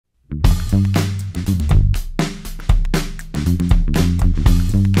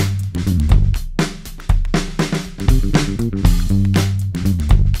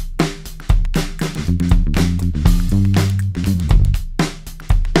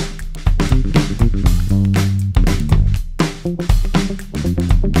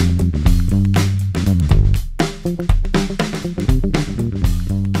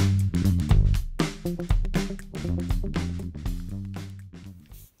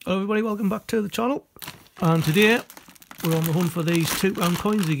Hello everybody, welcome back to the channel, and today we're on the hunt for these £2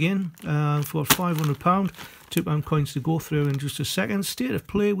 coins again for £500. £2 coins to go through in just a second. State of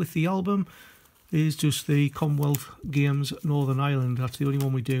play with the album is just the Commonwealth Games Northern Ireland. That's the only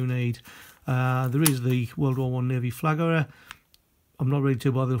one we do need. There is the World War I Navy flag error. I'm not really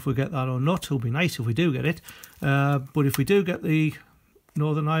too bothered if we get that or not. It'll be nice if we do get it, but if we do get the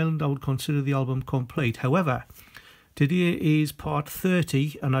Northern Ireland, I would consider the album complete. However, today is part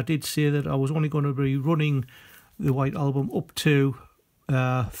 30, and I did say that I was only going to be running the White Album up to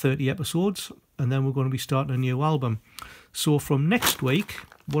 30 episodes, and then we're going to be starting a new album. So from next week,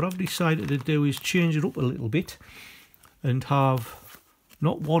 what I've decided to do is change it up a little bit and have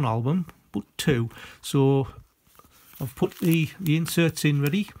not one album, but two. So I've put the inserts in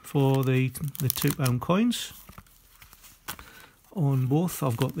ready for the £2 coins on both.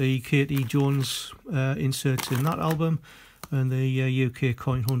 I've got the Katie Jones inserts in that album and the UK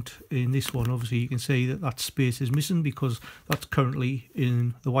coin hunt in this one. Obviously you can see that space is missing because that's currently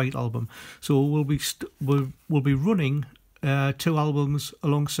in the White album. So we'll be running two albums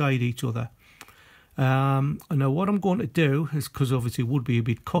alongside each other. And now what I'm going to do is, because obviously it would be a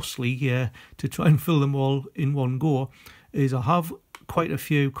bit costly to try and fill them all in one go, is I have quite a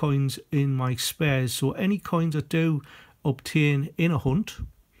few coins in my spares. So any coins I do obtain in a hunt,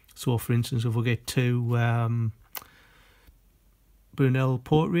 so for instance if we get two Brunel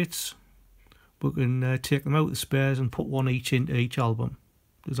portraits, we can take them out of the spares and put one each into each album.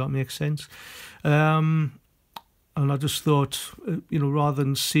 Does that make sense? And I just thought, you know, rather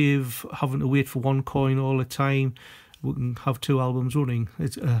than having to wait for one coin all the time, we can have two albums running.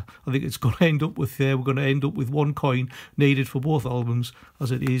 I think it's going to end up with we're going to end up with one coin needed for both albums, as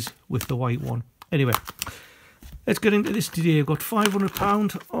it is with the White one. Anyway, let's get into this today. I've got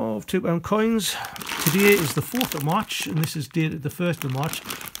 £500 of £2 coins. Today is the 4th of March, and this is dated the 1st of March,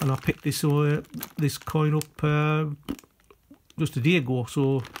 and I picked this coin up just a day ago.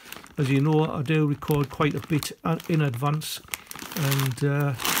 So, as you know, I do record quite a bit in advance, and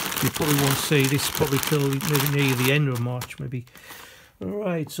you probably won't see this probably till maybe near the end of March, maybe.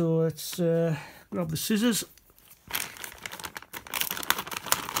 Alright, so let's grab the scissors.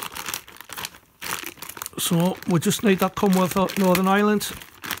 So we just need that Commonwealth Northern Ireland.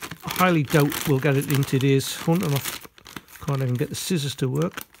 I highly doubt we'll get it in today's hunt, and I can't even get the scissors to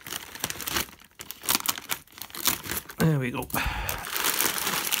work. There we go.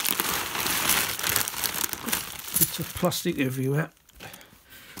 Bits of plastic everywhere.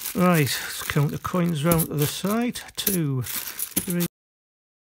 Right, let's count the coins round to the side. 2, 3,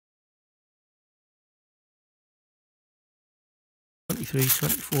 23,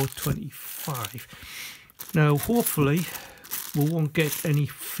 24, 25. Now, hopefully, we won't get any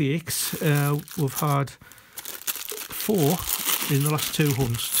fakes. We've had 4 in the last 2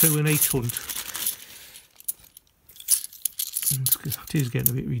 hunts, 2 in each hunt. It is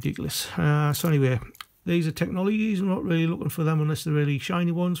getting a bit ridiculous. So anyway, these are technologies. I'm not really looking for them unless they're really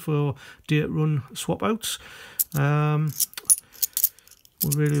shiny ones for date run swap outs. We're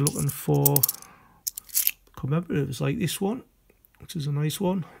really looking for commemoratives like this one, which is a nice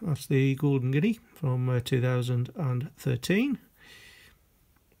one. That's the Golden Guinea from 2013.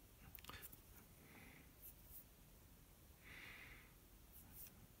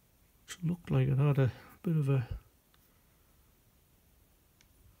 Which looked like it had a bit of a...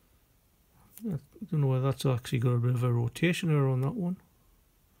 I don't know whether that's actually got a bit of a rotation error on that one.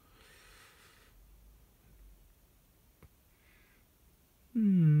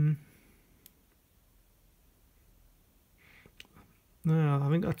 No, I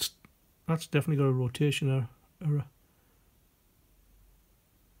think that's definitely got a rotation error.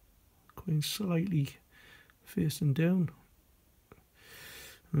 Going slightly facing down.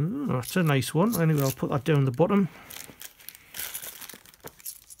 Oh, that's a nice one. Anyway, I'll put that down the bottom.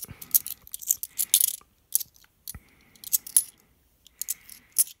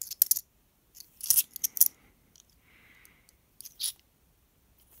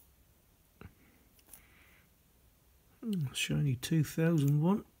 Shiny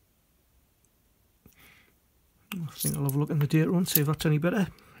 2001. I think I'll have a look in the date run, see if that's any better.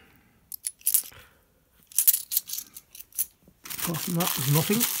 Apart from that, there's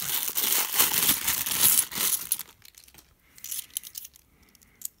nothing.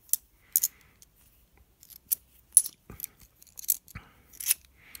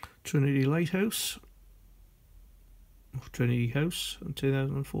 Trinity Lighthouse of Trinity House in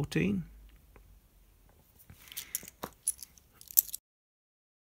 2014.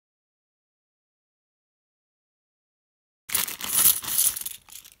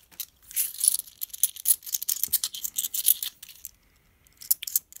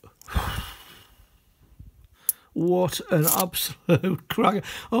 What an absolute cracker.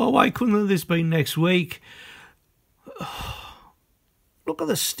 Oh, why couldn't this be next week? Look at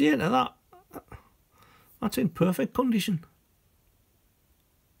the state of that. That's in perfect condition.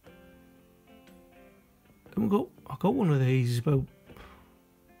 And I got one of these about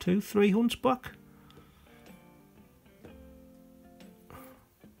 2-3 hunts back.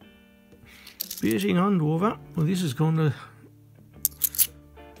 Beijing handover. Well, this is going to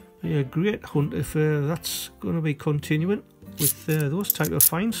be a great hunt if that's going to be continuing with those type of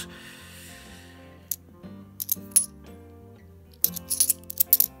finds.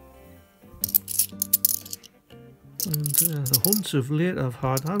 And the hunts of late I've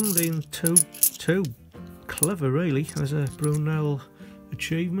had haven't been too clever really. There's a Brunel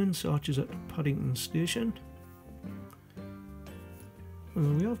Achievements, Archers at Paddington Station.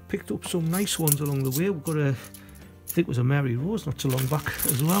 And we have picked up some nice ones along the way. We've got I think it was a Mary Rose not too long back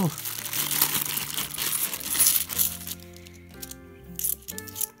as well.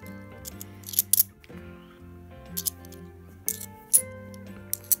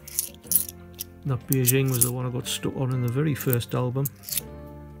 That Beijing was the one I got stuck on in the very first album.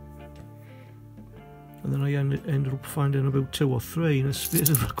 And then I ended up finding about 2 or 3 in a space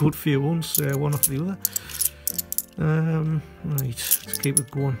of a good few months, one after the other. Right, let's keep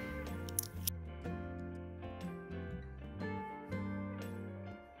it going.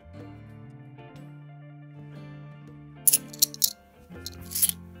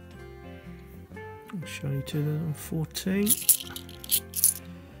 Shiny 2014.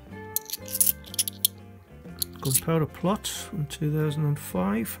 Gunpowder Plot from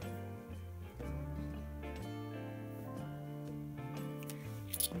 2005.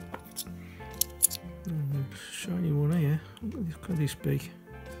 Shiny one here. What could this be?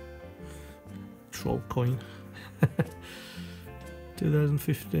 Troll coin.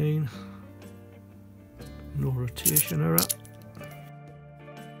 2015. No rotation error.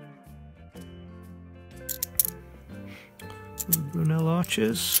 Brunel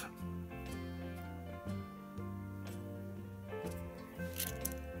Archers.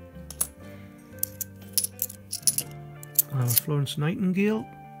 Florence Nightingale.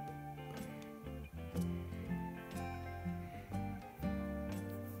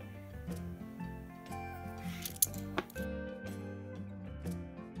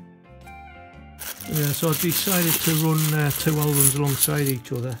 Yeah, so I decided to run 2 albums alongside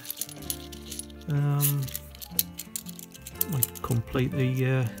each other. Might complete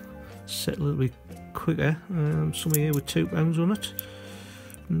the set a little bit quicker. Some here with £2 on it.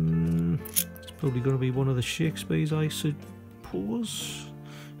 It's probably going to be one of the Shakespeare's, I suppose,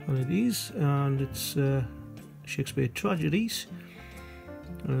 and it is, and it's Shakespeare Tragedies.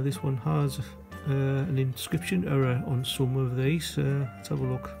 This one has an inscription error on some of these. Let's have a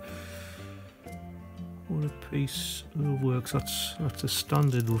look. What a piece of works. That's a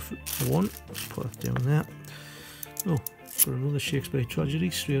standard one. Put it down there. Oh, got another Shakespeare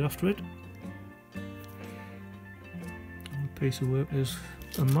Tragedy straight after it. A piece of work is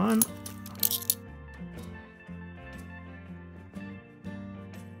a man.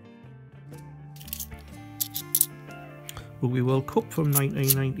 Rugby World Cup from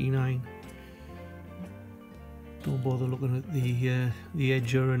 1999. Don't bother looking at the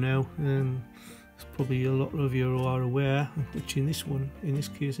edge error now. There's probably a lot of you who are aware, which in this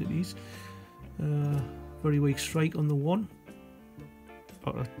case it is. Very weak strike on the 1,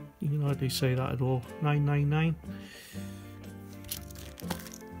 but you can hardly say that at all. 999.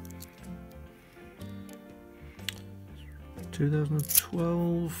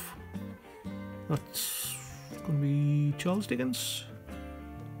 $2012. That's going to be Charles Dickens,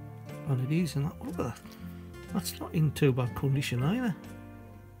 and it is. And look at that. That's not in too bad condition either.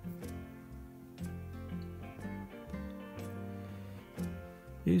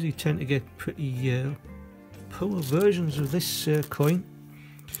 Usually tend to get pretty poor versions of this coin.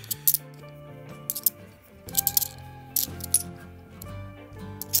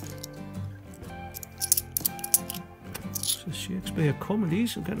 So Shakespeare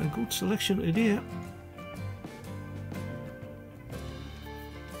comedies, I'm getting a good selection today.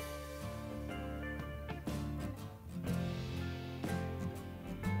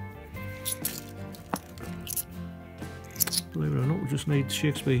 Believe it or not, we just need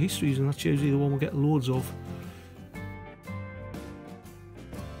Shakespeare histories, and that's usually the one we get loads of.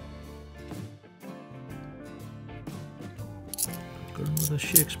 Got another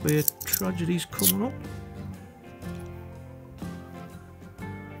Shakespeare Tragedies coming up.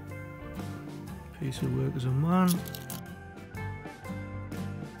 Piece of work as a man.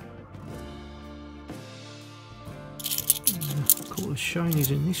 A couple of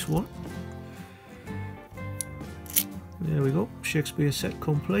shinies in this one. There we go, Shakespeare set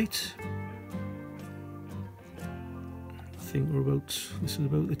complete. I think this is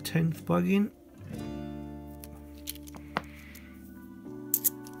about the 10th bag in.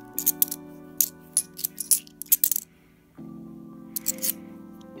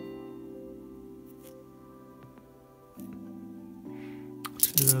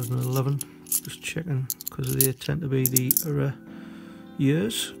 Just checking because they tend to be the era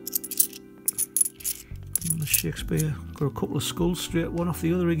years. And the Shakespeare got a couple of skulls straight one off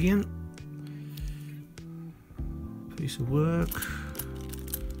the other again. Piece of work.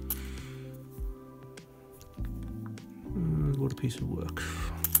 What a piece of work.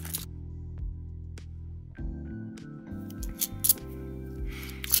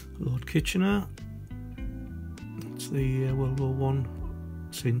 Lord Kitchener. It's the World War I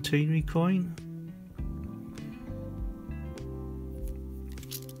centenary coin.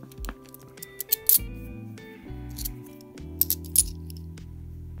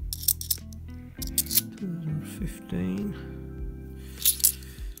 $2015.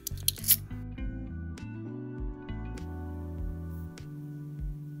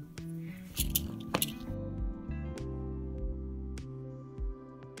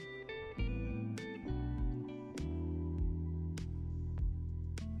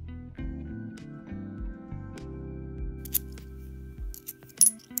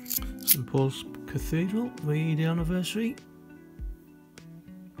 St Paul's Cathedral, the anniversary.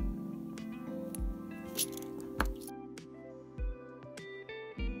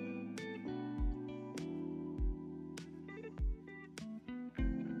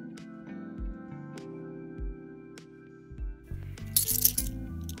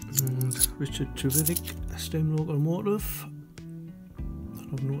 And Richard Trevithick, steam locomotive.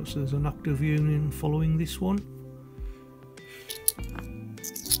 I've noticed there's an active union following this one.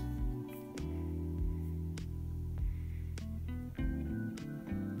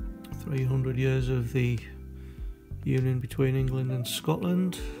 "300 years of the union between England and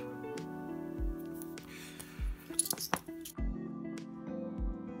Scotland."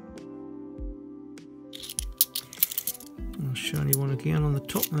 A shiny one again on the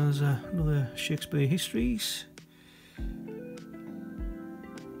top. There's another Shakespeare Histories.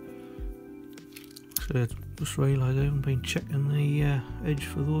 So I just realised I haven't been checking the edge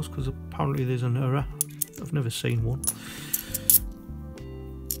for those because apparently there's an error. I've never seen one.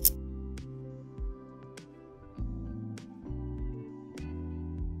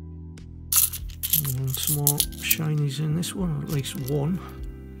 And some more shinies in this one, or at least one.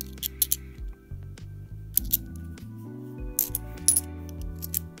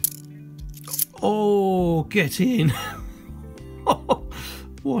 Oh, get in!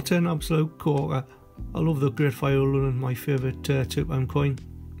 What an absolute corker. I love the Great Fire of London, my favourite £2 coin.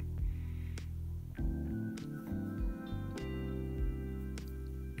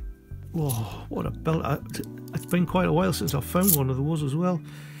 Whoa, what a belt. It's been quite a while since I found one of those as well.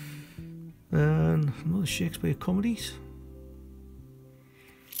 And another Shakespeare comedies.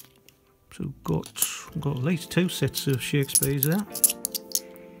 So we've got at least 2 sets of Shakespeare's there.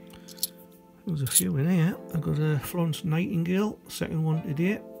 There's a few in here. I've got a Florence Nightingale, second one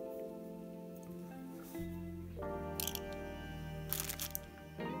today.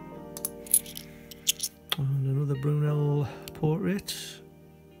 And another Brunel portrait.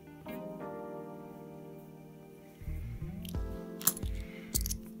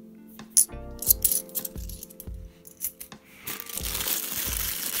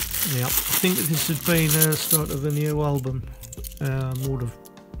 Yeah, I think that this has been the start of the new album. Would have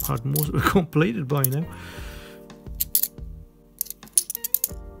had most of it completed by now.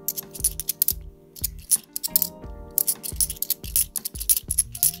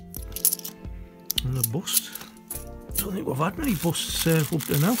 And a bust. Don't think we've had many busts up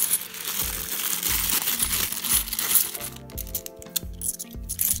to now.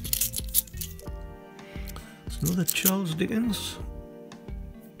 It's another Charles Dickens.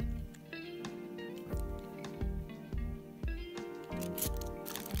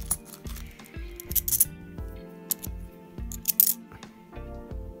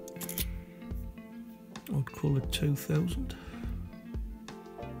 I'd call it 2000.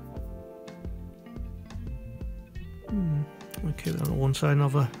 I'll keep that on one side and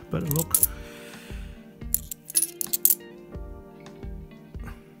have a better look.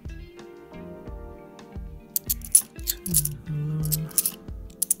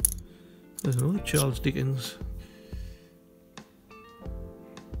 There's another Charles Dickens.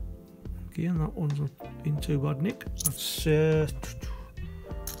 Again, that one's not in too bad nick. That's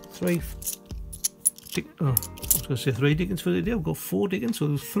three. I was going to say 3 Dickens for the day. I've got 4 Dickens, so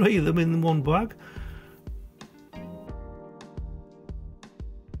there's 3 of them in one bag.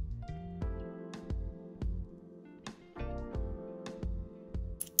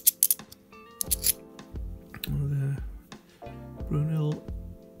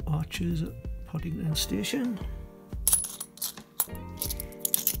 Archers at Poddington Station.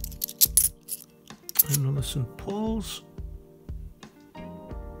 Another St Paul's.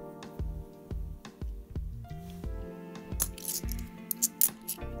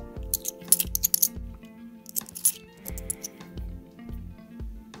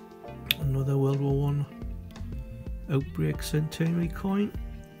 Another World War I Outbreak Centenary coin.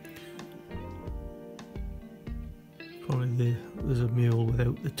 Probably there's a mule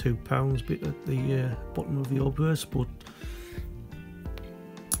without the £2 bit at the bottom of the obverse, but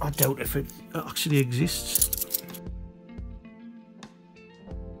I doubt if it actually exists.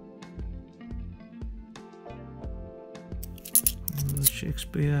 Another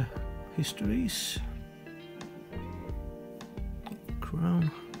Shakespeare Histories.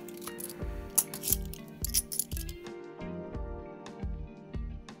 Crown.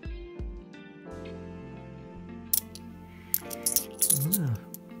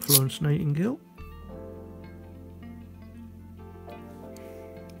 Florence Nightingale.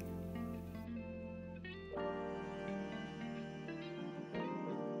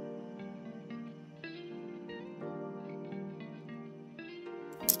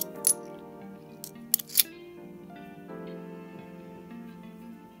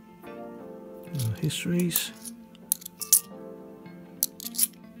 Histories.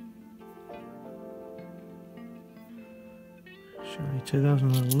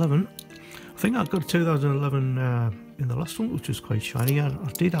 2011. I think I got 2011 in the last one, which was quite shiny. I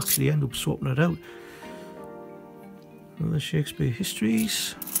did actually end up swapping it out. Another Shakespeare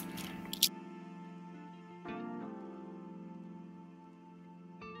Histories.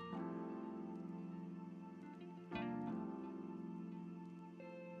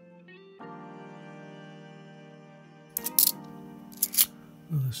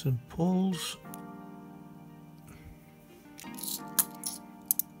 Another St Paul's.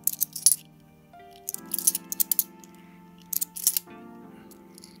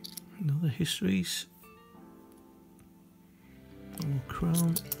 Another Histories. Another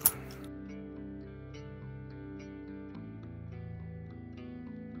Crown.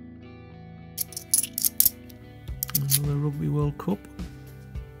 Another Rugby World Cup.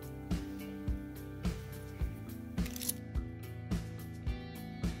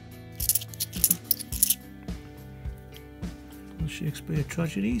 Shakespeare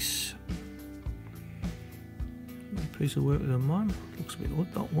Tragedies. A piece of work with a man. Looks a bit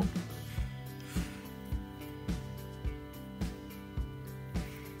odd, that one.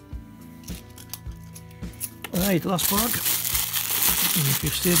 Alright, last bag. And if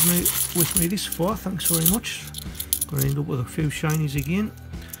you've stayed with me this far, thanks very much. Going to end up with a few shinies again.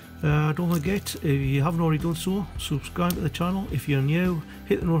 Don't forget, if you haven't already done so, subscribe to the channel. If you're new,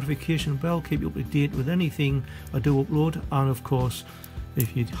 hit the notification bell, keep you up to date with anything I do upload. And of course,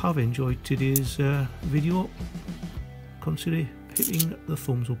 if you have enjoyed today's video, consider hitting the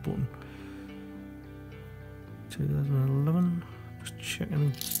thumbs up button. 2011, just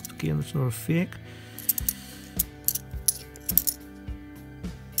checking again it's not a fake.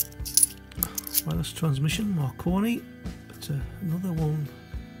 Wireless transmission, Marconi. It's another one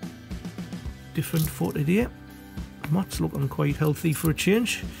different for today. Matt's looking quite healthy for a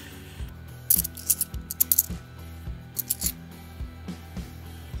change.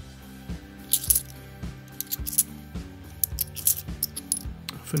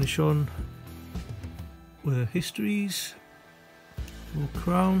 Finish on with the Histories. Little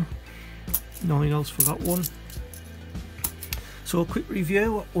Crown. Nothing else for that one. So a quick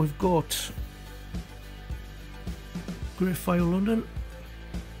review. We've got Great Fire London.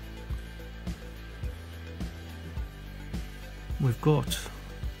 We've got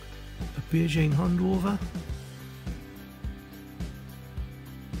a Beijing handover,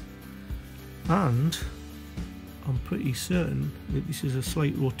 and I'm pretty certain that this is a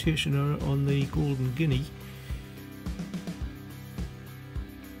slight rotation error on the Golden Guinea.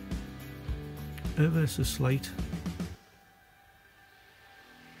 Ever so slight.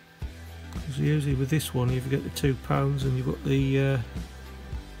 Because usually with this one, if you get the £2 and you've got the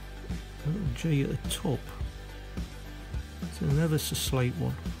little G at the top. An ever so slight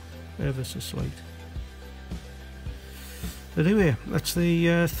one, ever so slight. But anyway, that's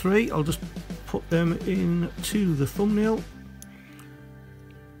the three. I'll just put them into the thumbnail.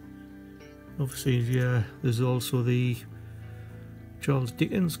 Obviously, there's also the Charles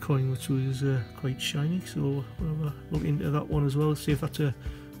Dickens coin, which was quite shiny, so we'll have a look into that one as well, see if that's a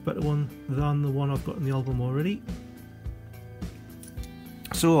better one than the one I've got in the album already.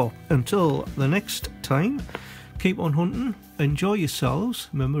 So, until the next time, keep on hunting, enjoy yourselves.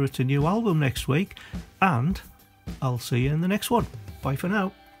 Remember, it's a new album next week, and I'll see you in the next one. Bye for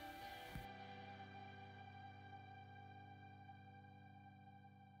now.